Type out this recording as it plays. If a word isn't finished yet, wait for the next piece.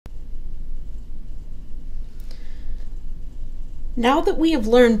Now that we have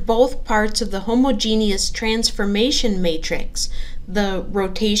learned both parts of the homogeneous transformation matrix, the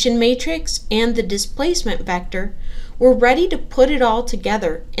rotation matrix and the displacement vector, we're ready to put it all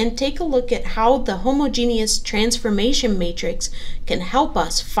together and take a look at how the homogeneous transformation matrix can help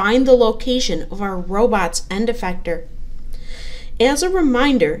us find the location of our robot's end effector. As a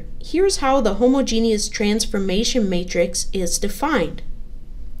reminder, here's how the homogeneous transformation matrix is defined.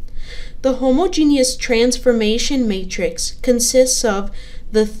 The homogeneous transformation matrix consists of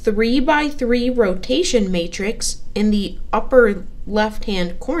the 3x3 rotation matrix in the upper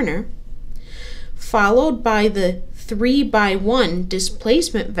left-hand corner, followed by the 3x1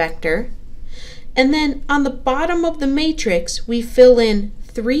 displacement vector, and then on the bottom of the matrix we fill in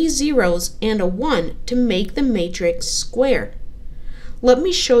 3 zeros and a 1 to make the matrix square. Let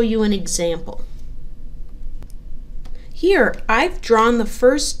me show you an example. Here I've drawn the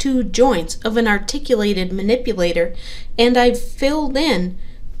first two joints of an articulated manipulator, and I've filled in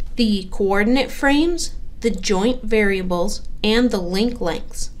the coordinate frames, the joint variables, and the link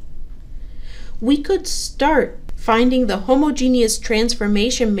lengths. We could start finding the homogeneous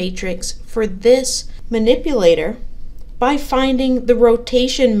transformation matrix for this manipulator by finding the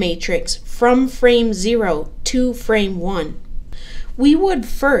rotation matrix from frame 0 to frame 1. We would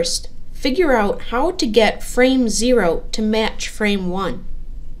first figure out how to get frame 0 to match frame 1.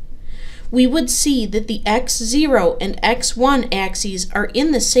 We would see that the x0 and x1 axes are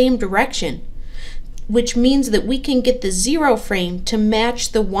in the same direction, which means that we can get the 0 frame to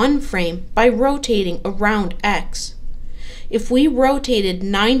match the 1 frame by rotating around x. If we rotated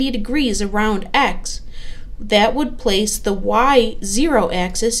 90 degrees around x, that would place the y0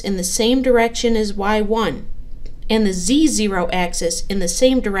 axis in the same direction as y1, and the z0 axis in the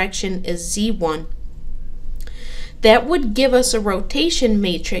same direction as z1. That would give us a rotation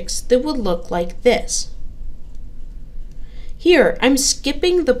matrix that would look like this. Here, I'm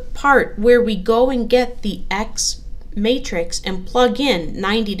skipping the part where we go and get the x matrix and plug in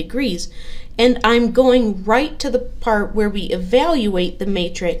 90 degrees, and I'm going right to the part where we evaluate the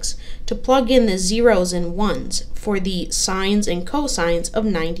matrix to plug in the zeros and ones for the sines and cosines of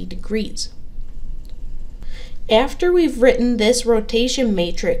 90 degrees. After we've written this rotation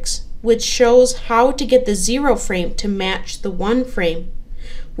matrix, which shows how to get the 0 frame to match the 1 frame,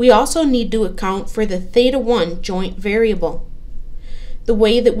 we also need to account for the θ1 joint variable. The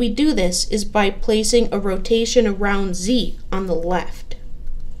way that we do this is by placing a rotation around z on the left.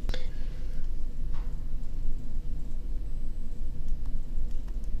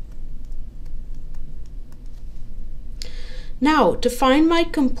 Now, to find my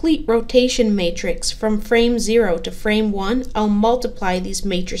complete rotation matrix from frame 0 to frame 1, I'll multiply these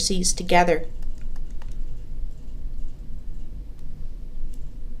matrices together.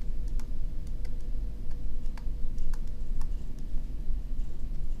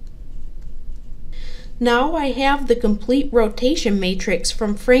 Now I have the complete rotation matrix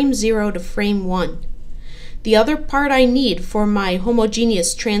from frame 0 to frame 1. The other part I need for my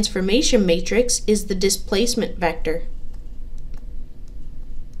homogeneous transformation matrix is the displacement vector.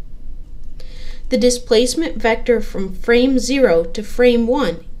 The displacement vector from frame 0 to frame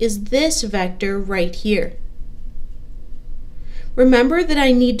 1 is this vector right here. Remember that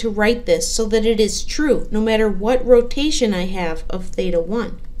I need to write this so that it is true no matter what rotation I have of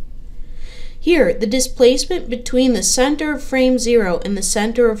θ1. Here, the displacement between the center of frame 0 and the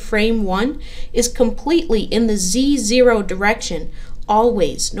center of frame 1 is completely in the z0 direction,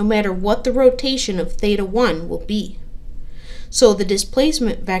 always, no matter what the rotation of θ1 will be. So the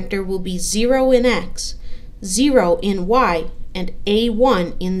displacement vector will be 0 in x, 0 in y, and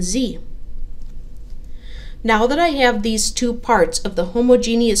a1 in z. Now that I have these two parts of the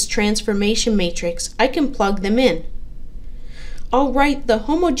homogeneous transformation matrix, I can plug them in. I'll write the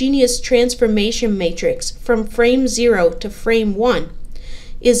homogeneous transformation matrix from frame 0 to frame 1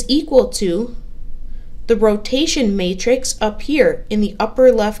 is equal to the rotation matrix up here in the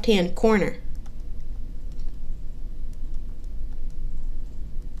upper left-hand corner.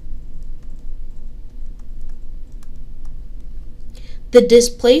 The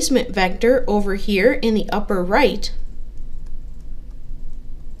displacement vector over here in the upper right,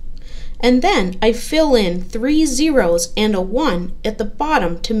 and then I fill in 3 zeros and a 1 at the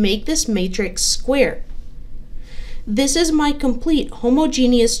bottom to make this matrix square. This is my complete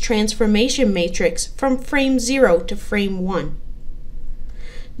homogeneous transformation matrix from frame 0 to frame 1.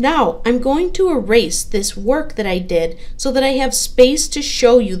 Now I'm going to erase this work that I did so that I have space to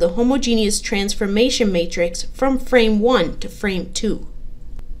show you the homogeneous transformation matrix from frame 1 to frame 2.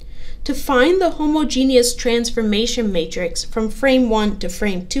 To find the homogeneous transformation matrix from frame 1 to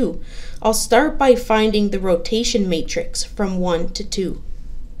frame 2, I'll start by finding the rotation matrix from 1 to 2.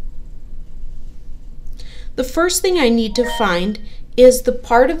 The first thing I need to find is the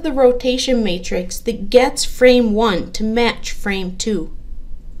part of the rotation matrix that gets frame 1 to match frame 2.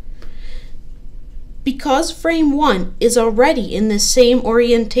 Because frame 1 is already in the same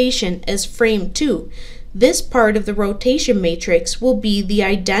orientation as frame 2, this part of the rotation matrix will be the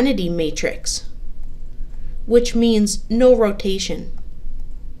identity matrix, which means no rotation.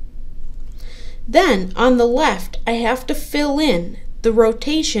 Then, on the left, I have to fill in the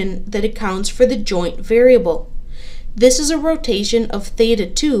rotation that accounts for the joint variable. This is a rotation of theta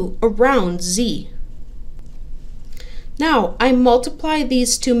 2 around z. Now, I multiply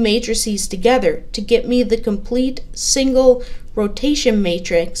these two matrices together to get me the complete single rotation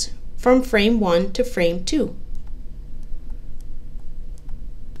matrix from frame 1 to frame 2.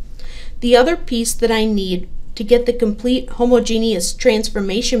 The other piece that I need to get the complete homogeneous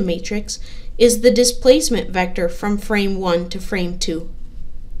transformation matrix is the displacement vector from frame 1 to frame 2.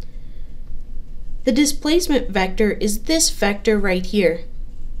 The displacement vector is this vector right here.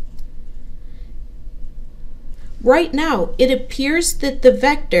 Right now, it appears that the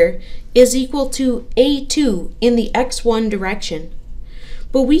vector is equal to a2 in the x1 direction.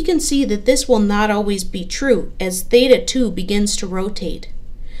 But we can see that this will not always be true as theta 2 begins to rotate.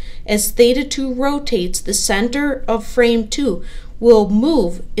 As theta 2 rotates, the center of frame 2 will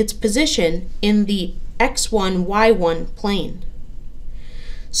move its position in the x1, y1 plane.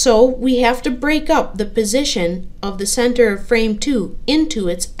 So we have to break up the position of the center of frame 2 into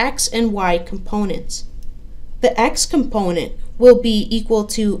its x and y components. The x component will be equal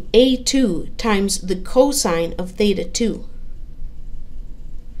to a2 times the cosine of theta 2.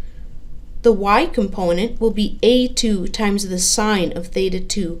 The y component will be a2 times the sine of theta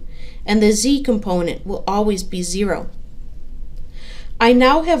 2, and the z component will always be 0. I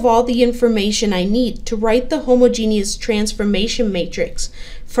now have all the information I need to write the homogeneous transformation matrix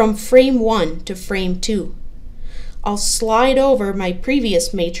from frame 1 to frame 2. I'll slide over my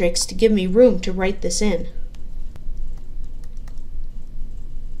previous matrix to give me room to write this in.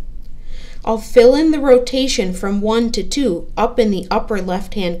 I'll fill in the rotation from 1 to 2 up in the upper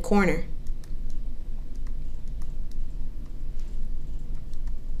left-hand corner.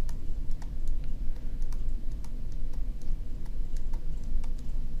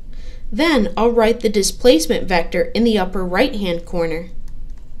 Then I'll write the displacement vector in the upper right-hand corner.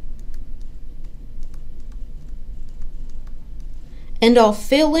 And I'll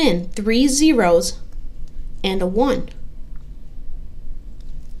fill in 3 zeros and a 1.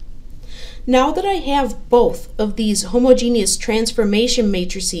 Now that I have both of these homogeneous transformation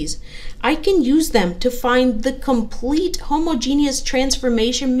matrices, I can use them to find the complete homogeneous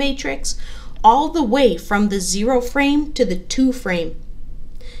transformation matrix all the way from the 0 frame to the 2 frame.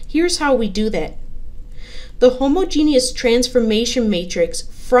 Here's how we do that. The homogeneous transformation matrix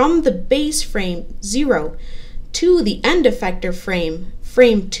from the base frame 0 to the end effector frame,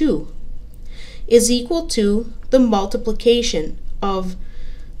 frame 2, is equal to the multiplication of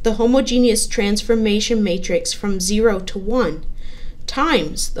the homogeneous transformation matrix from 0 to 1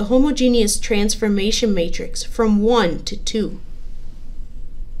 times the homogeneous transformation matrix from 1 to 2.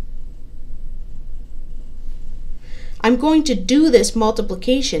 I'm going to do this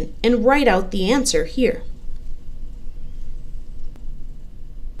multiplication and write out the answer here.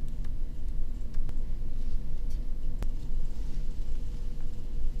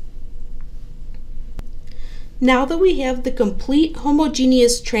 Now that we have the complete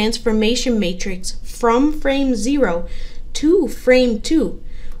homogeneous transformation matrix from frame 0 to frame 2,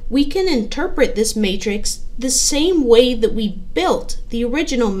 we can interpret this matrix the same way that we built the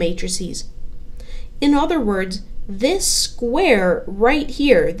original matrices. In other words, this square right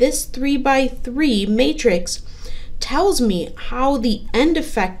here, this 3 by 3 matrix, tells me how the end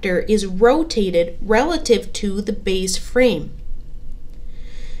effector is rotated relative to the base frame.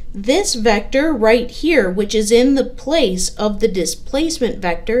 This vector right here, which is in the place of the displacement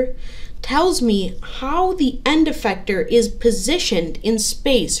vector, tells me how the end effector is positioned in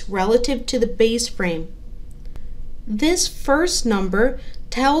space relative to the base frame. This first number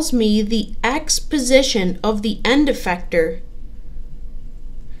tells me the x position of the end effector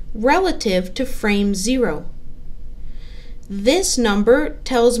relative to frame 0. This number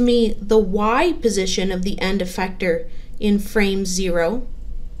tells me the y position of the end effector in frame 0.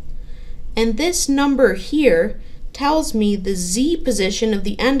 And this number here tells me the z position of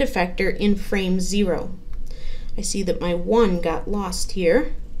the end effector in frame 0. I see that my 1 got lost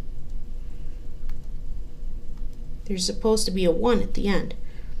here. There's supposed to be a 1 at the end.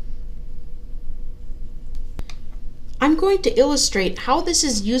 I'm going to illustrate how this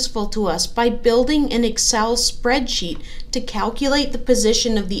is useful to us by building an Excel spreadsheet to calculate the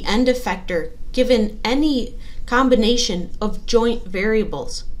position of the end effector given any combination of joint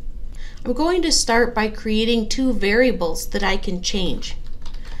variables. I'm going to start by creating two variables that I can change.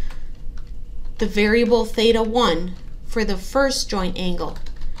 The variable theta1 for the first joint angle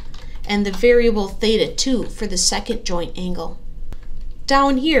and the variable theta2 for the second joint angle.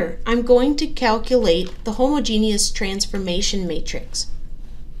 Down here, I'm going to calculate the homogeneous transformation matrix.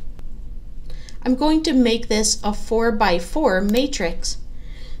 I'm going to make this a 4x4 matrix.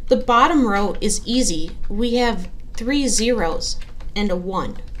 The bottom row is easy. We have 3 zeros and a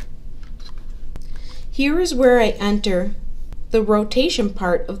 1. Here is where I enter the rotation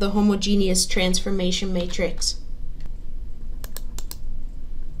part of the homogeneous transformation matrix.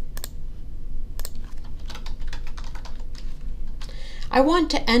 I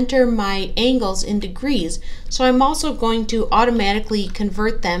want to enter my angles in degrees, so I'm also going to automatically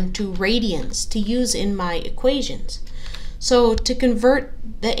convert them to radians to use in my equations. So to convert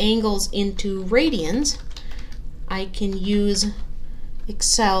the angles into radians, I can use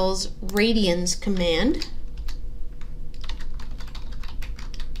Excel's radians command.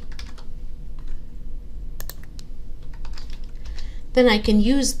 Then I can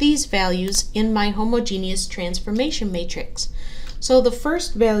use these values in my homogeneous transformation matrix. So the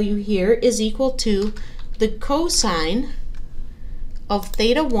first value here is equal to the cosine of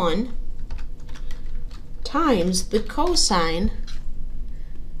theta1 times the cosine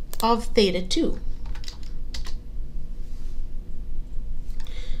of theta2.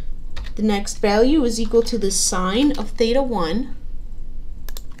 The next value is equal to the sine of theta1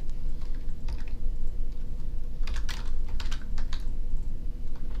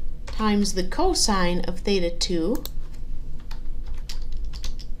 times the cosine of theta2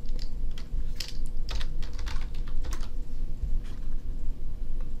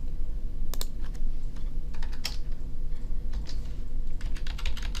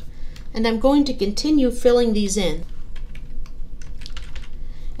 and I'm going to continue filling these in.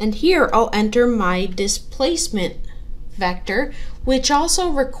 And here I'll enter my displacement vector, which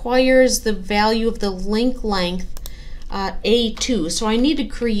also requires the value of the link length A2. So I need to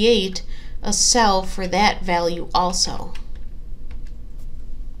create a cell for that value also.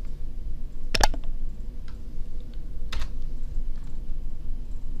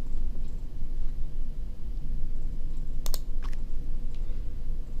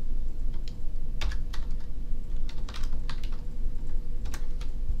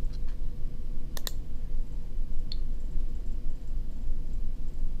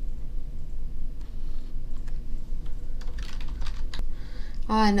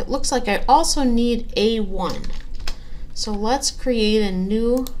 And it looks like I also need A1. So let's create a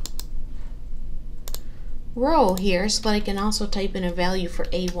new row here so that I can also type in a value for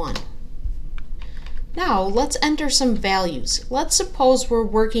A1. Now let's enter some values. Let's suppose we're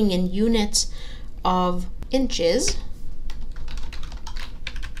working in units of inches.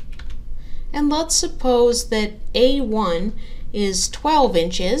 And let's suppose that A1 is 12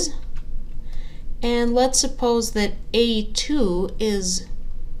 inches. And let's suppose that A2 is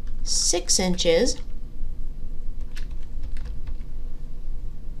 6 inches.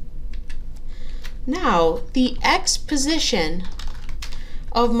 Now, the x position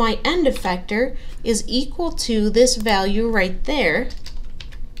of my end effector is equal to this value right there.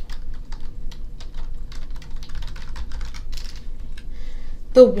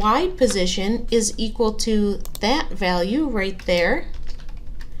 The y position is equal to that value right there.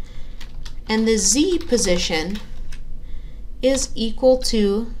 And the z position is equal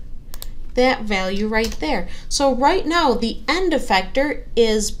to that value right there. So right now the end effector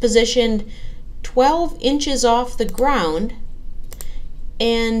is positioned 12 inches off the ground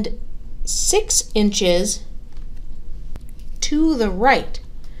and 6 inches to the right.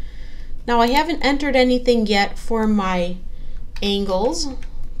 Now I haven't entered anything yet for my angles,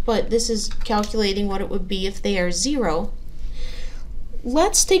 but this is calculating what it would be if they are 0.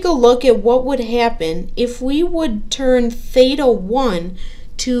 Let's take a look at what would happen if we would turn theta1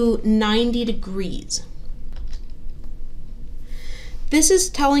 to 90 degrees. This is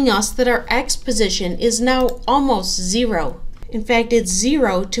telling us that our x position is now almost 0. In fact, it's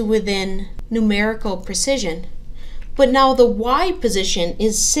 0 to within numerical precision. But now the y position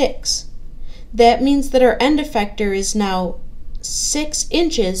is 6. That means that our end effector is now 6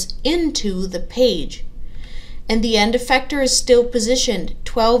 inches into the page. And the end effector is still positioned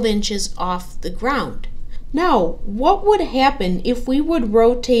 12 inches off the ground. Now, what would happen if we would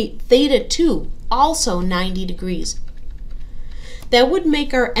rotate theta2 also 90 degrees? That would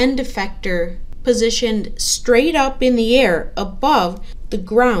make our end effector positioned straight up in the air above the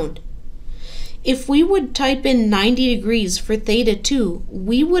ground. If we would type in 90 degrees for theta 2,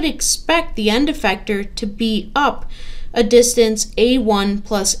 we would expect the end effector to be up a distance a1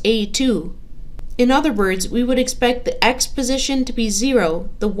 plus a2. In other words, we would expect the x position to be 0,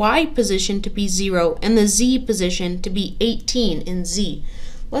 the y position to be 0, and the z position to be 18 in z.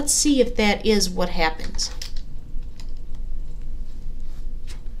 Let's see if that is what happens.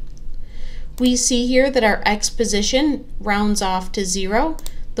 We see here that our x position rounds off to 0,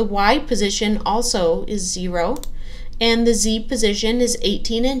 the y position also is 0, and the z position is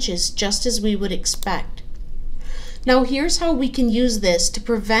 18 inches, just as we would expect. Now here's how we can use this to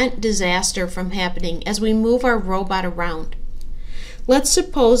prevent disaster from happening as we move our robot around. Let's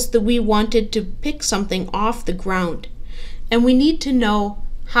suppose that we wanted to pick something off the ground, and we need to know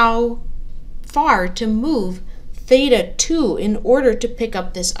how far to move theta 2 in order to pick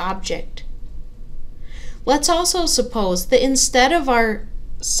up this object. Let's also suppose that instead of our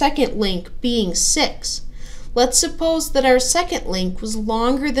second link being 6, let's suppose that our second link was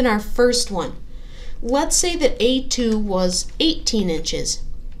longer than our first one. Let's say that A2 was 18 inches.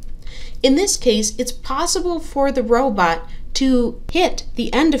 In this case, it's possible for the robot to hit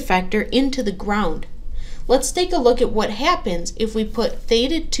the end effector into the ground. Let's take a look at what happens if we put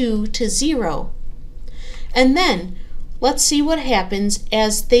theta 2 to 0. And then, let's see what happens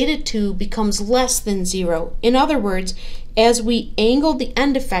as theta 2 becomes less than 0. In other words, as we angle the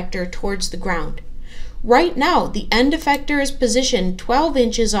end effector towards the ground. Right now, the end effector is positioned 12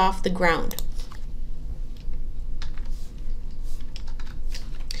 inches off the ground.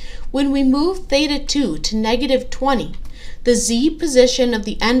 When we move theta 2 to negative 20, the z position of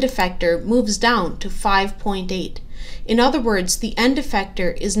the end effector moves down to 5.8. In other words, the end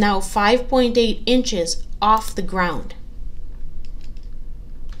effector is now 5.8 inches off the ground.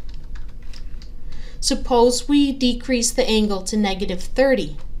 Suppose we decrease the angle to negative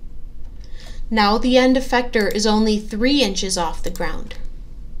 30. Now the end effector is only 3 inches off the ground.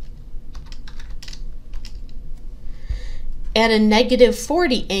 At a negative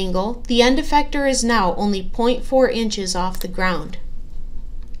 40 angle, the end effector is now only 0.4 inches off the ground.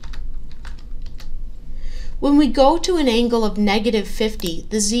 When we go to an angle of negative 50,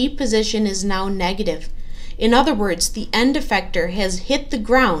 the z position is now negative. In other words, the end effector has hit the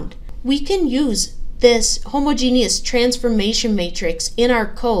ground. We can use this homogeneous transformation matrix in our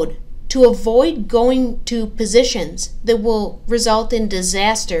code to avoid going to positions that will result in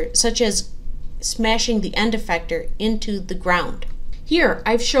disaster, such as smashing the end effector into the ground. Here,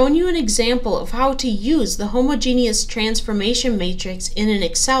 I've shown you an example of how to use the homogeneous transformation matrix in an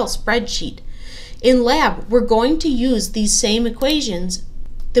Excel spreadsheet. In lab, we're going to use these same equations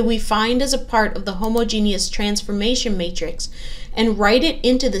that we find as a part of the homogeneous transformation matrix and write it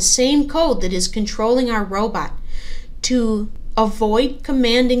into the same code that is controlling our robot to avoid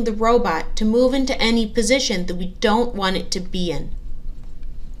commanding the robot to move into any position that we don't want it to be in.